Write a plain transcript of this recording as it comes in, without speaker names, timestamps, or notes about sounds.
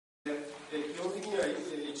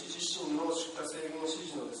一次審の出荷制限指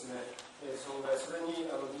示のですね、損害、それに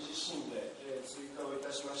二次審で追加をい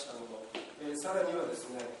たしましたもの、さらにはです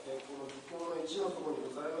ね、この技項の1のところ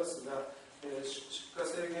にございますが、出荷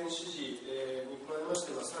制限指示に加えまし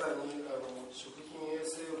ては、さらに食品衛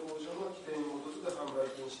生法上の規定に基づく販売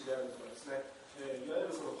禁止であるとかですね、いわゆ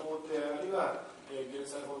るその法定あるいは減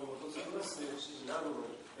災法に基づきます政府指示などの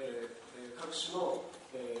各種の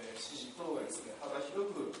指示等がですね、幅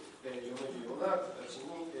広く読めるような形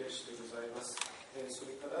にしてございます。そ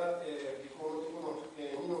れから技項のところの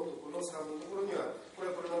2のところ、3のところには、こ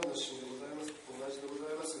れはこれまでの指針でございます、同じでご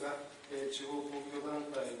ざいますが、地方公共団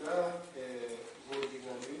体が合理的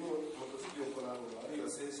な理由に基づき行うもの、あるい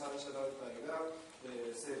は生産者団体が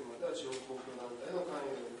政府または地方公共団体の関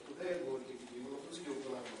与のもとで合理的理由に基づき行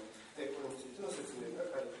うもの、これについての説明が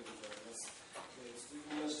書いてございます。続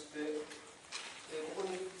きまして、こ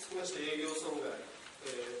こにつきまして営業損害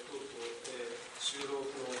等々、就労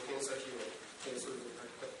の検査費用、それぞれ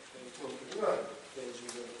書き基本的には重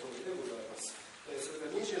要なとおりでございます。そ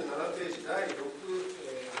れから27ページ第6のと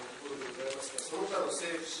ころでございますが、その他の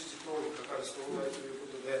政府指示等にかかる損害という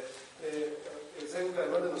ことで、前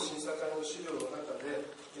回までの審査会の資料の中で、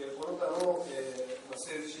この他の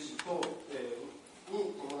政府指示等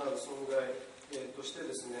に伴う損害として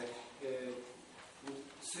ですね、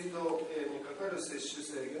水道にかかる摂取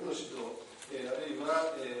制限の指導、あるい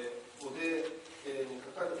はおでに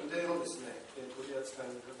かかる腕のですね、取り扱い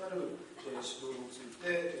にかかる指導につい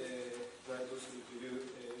て該当するという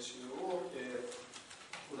指導を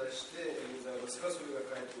お出ししてございますが、それが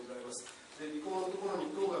書いてございます。技項のところに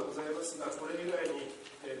等がございますが、これ以外に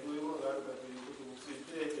どういうものがあるかということについ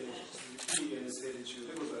て引き続き整理中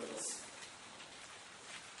でございます。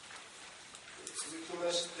続きま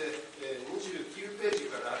して、29ページ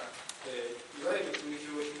から、いわゆる風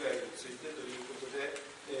評被害についてということで、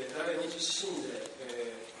第二次審で、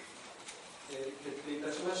決定い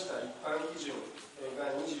たしました一般基準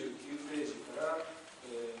が29ページから、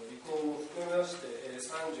技項も含めまして、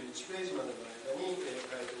31ページまでの間に、書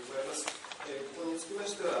いてございます。ここにつきま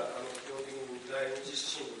しては、基本的に第二次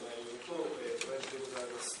審の内容と、同じでござ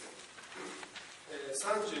います。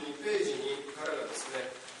32ページにからがです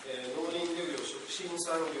ね、農林漁業食品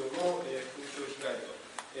産業の風評被害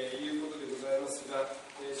ということでございますが、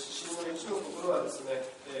指針の1のところはですね、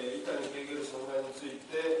板に軽減る損害につい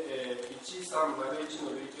て、1301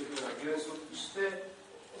の類型というのは原則として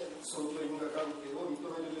相当因果関係を認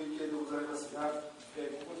める類型でございますが、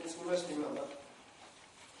ここにつきまして今は、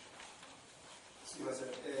すみませ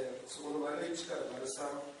ん、そこの丸1から丸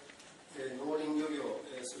3、農林漁業、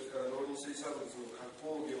それから農林水産物の加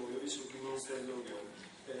工業および食品製造業、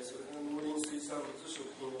それから農林水産物食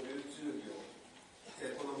品の流通業、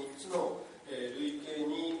この3つの類型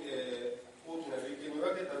に、大きな類型に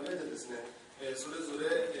分けた上でですね、それぞ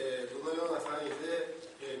れどのような範囲で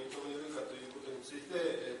認めるかということについて、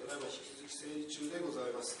ただいま引き続き整理中でござ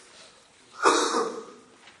います。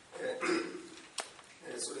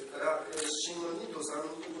それから指針の2と3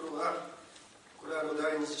のところは、これは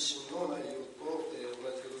第二次審の内容と同じでご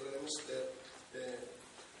ざいまして、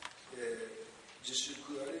自粛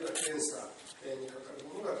あるいは検査にかかる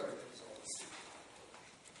ものが書いてございます。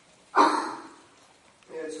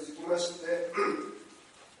続きまして、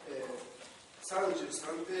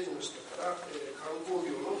33ページの下から、観光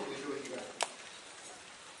業の風評被害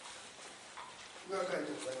が書い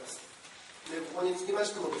てございます。で、ここにつきま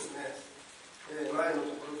してもですね、前の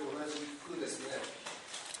ところと同じくですね、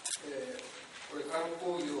これ観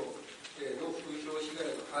光業の風評被害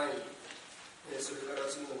の範囲、それから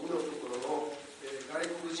次の2のところの外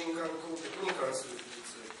国人観光客に関する記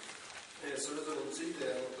述、それぞれについて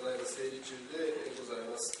ただいま整理中でござい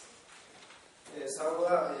ます。3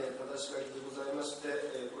は正し書きでございまして、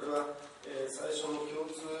これは最初の共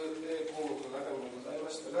通項目の中にもございま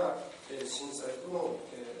したが、震災との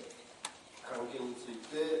関係につい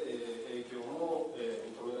て影響も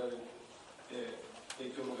認められる、影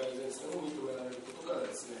響の改善性も認められることから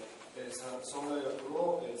ですね、損害額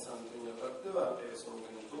の算定にあたっては、その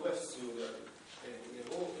検討が必要である旨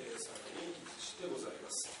をさらに記述してございま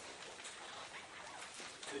す。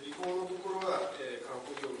技項のところは、観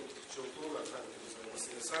光業の特徴等が書いてございます。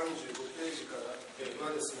35ページから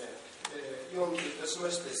はですね、4といたしま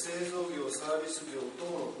して、製造業、サービス業等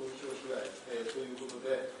の風評被害ということ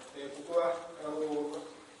で、ここは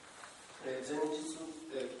前日、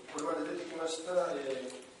これまで出てきました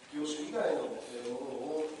業種以外のも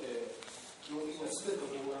のを基本的には全てを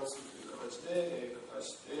包含するという形で書か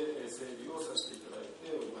せて整理をさせていただいて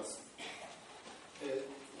おります。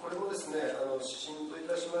これもですね、指針とい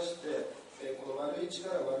たしまして、この丸1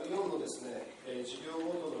から丸4のですね、事業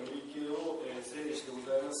ごとの類型を整理して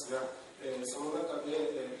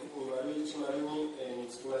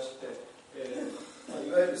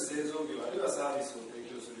ゆる製造業、あるいはサービスを提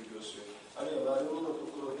供する業種、あるいは丸2のと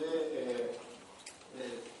ころで、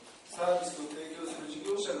サービスを提供する事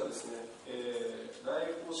業者がですね、来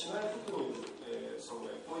訪しないことによる、損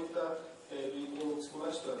害、こういった類型につきま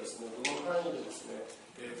してはですね、どの範囲でですね、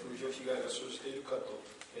風評被害が生じているかと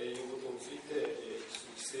いうことについて、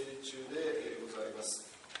引き続き整理中でございます。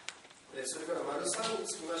それから丸3に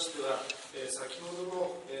つきましては、先ほど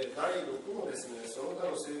の第6のですね、その他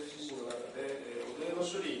の政府指示の中で、汚泥の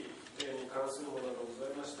処理に関するものがござ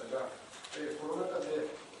いましたが、この中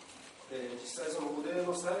で、実際その汚泥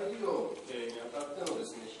の再利用にあたってので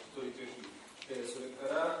すね、引き取り拒否、それ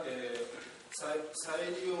から、再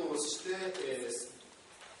利用をして、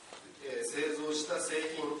製造した製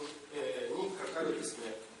品にかかるです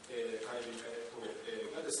ね、配慮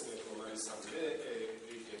がですね、この丸3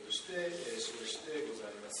で、として示してご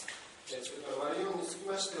ざいます。それから丸4につき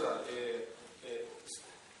ましては、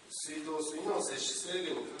水道水の摂取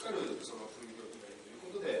制限にかかるその風評被害とい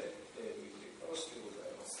うことで、類型化をしてござ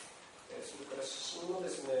います。それから指針の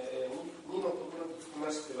ですね、2のところにつき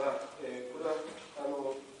ましては、これは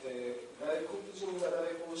外国人が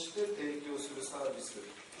来訪して提供するサービス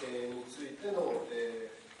についての、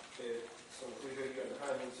その風評被害の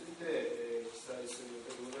範囲について、記載する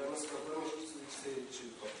予定でございますが、これも引き続き整理中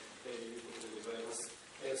ということでございます。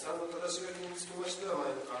3の正し書きにつきましては、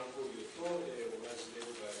前の観光業と同じで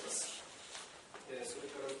ございます。そ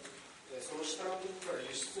れから、その下のところから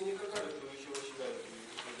輸出にかかる風評被害とい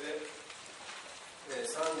うことで、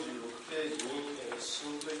36ページに指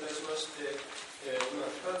針といたしまして、今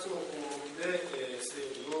2つの項目で整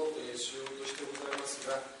理をしようとしてございます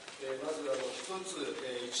が、まず1つ、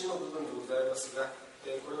1の部分でございますが、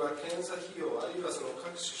これは検査費用、あるいはその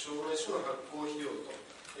各種証明書の発行費用と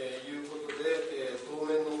いうことで、当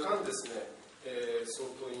面の間ですね、相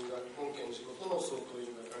当因果、本件事故との相当因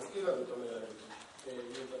果関係が認められると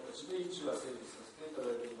いう形で、1は整理させていただ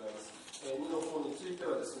いてございます。2の方について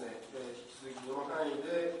はですね、引き続きどの範囲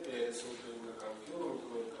で相当因果関係を認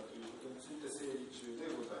めるかということについて整理中で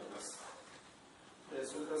ございます。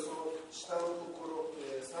それからその下のところ、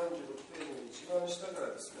36ページの一番下か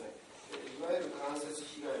らですね、いわゆる間接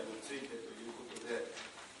被害についてということで、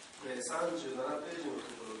37ページの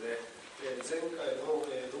ところで、前回の論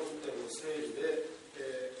点の整理で、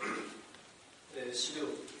資料、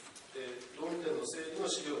論点の整理の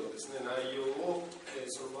資料のですね、内容を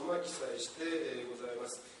そのまま記載してございま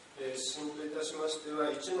す。指針といたしましては、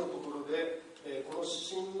1のところで、この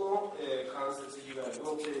指針の間接被害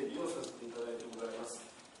の定義をさせていただいてございます。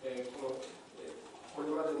こ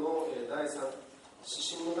れまでの第3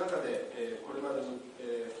指針の中で、これまでに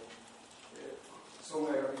損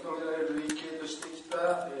害が認められる類型としてき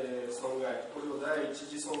た損害、これを第一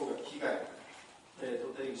次損害、被害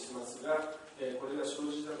と定義しますが、これが生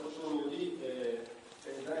じたことにより、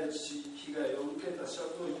第一次被害を受けた者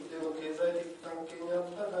と一定の経済的関係にあ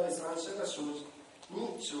った第三者が生じ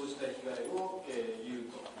た被害を言う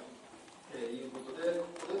ということで、こ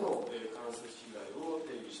こでの間接被害を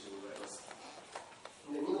定義してございます。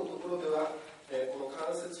2のところでは、この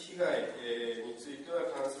間接被害については、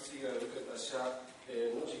間接被害を受けた者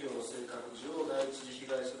の事業の性格上、第一次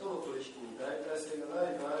被害者との取引に代替性が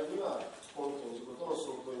ない場合には、本件事故との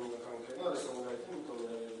相当因果関係のある損害と認め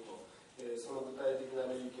られると、その具体的な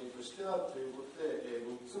類型としてはということで、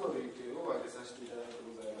3つの類型を分けさせていただいて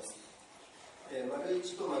ございます。丸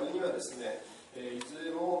1と丸2はですね、いず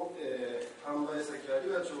れも、販売先ある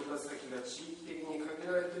いは調達先が地域的に限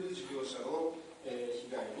られている事業者の被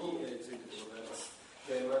害についてでございます。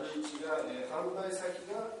丸1が販売先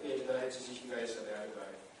が第一次被害者である場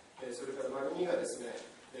合、それから丸2がですね、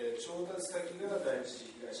調達先が第一次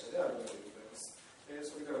被害者である場合でございます。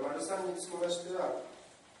それから丸3につきましては、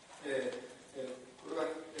これは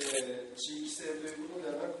地域性ということ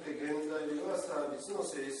ではなくて、原材料やサービスの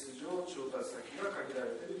性質上、調達先が限ら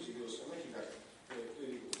れている事業者の被害と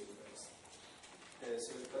いうことでございます。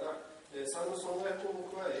それから3の損害項目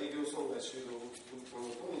は営業損害終了のも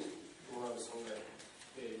とに伴う損害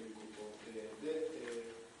ということで書い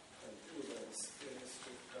てございます。そ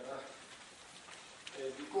れから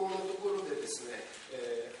履行のところでですね、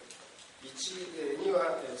1、2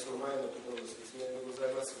はその前のところの説明でござ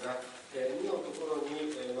いますが、2のところ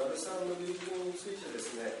に丸3の類型についてで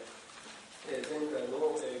すね、前回の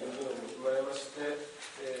ご議論に加えまして、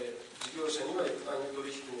事業者には一般に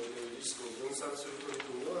取引におけるリスクを分散する取り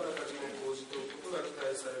組みをあらかじめ講じておくことが期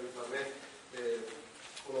待されるため、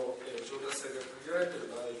この調達先が限られてい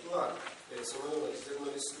る場合とは、そのような事前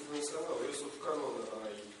のリスク分散がおよそ不可能な場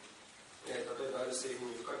合、例えばある製品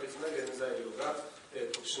に不可欠な原材料が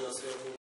特殊な製法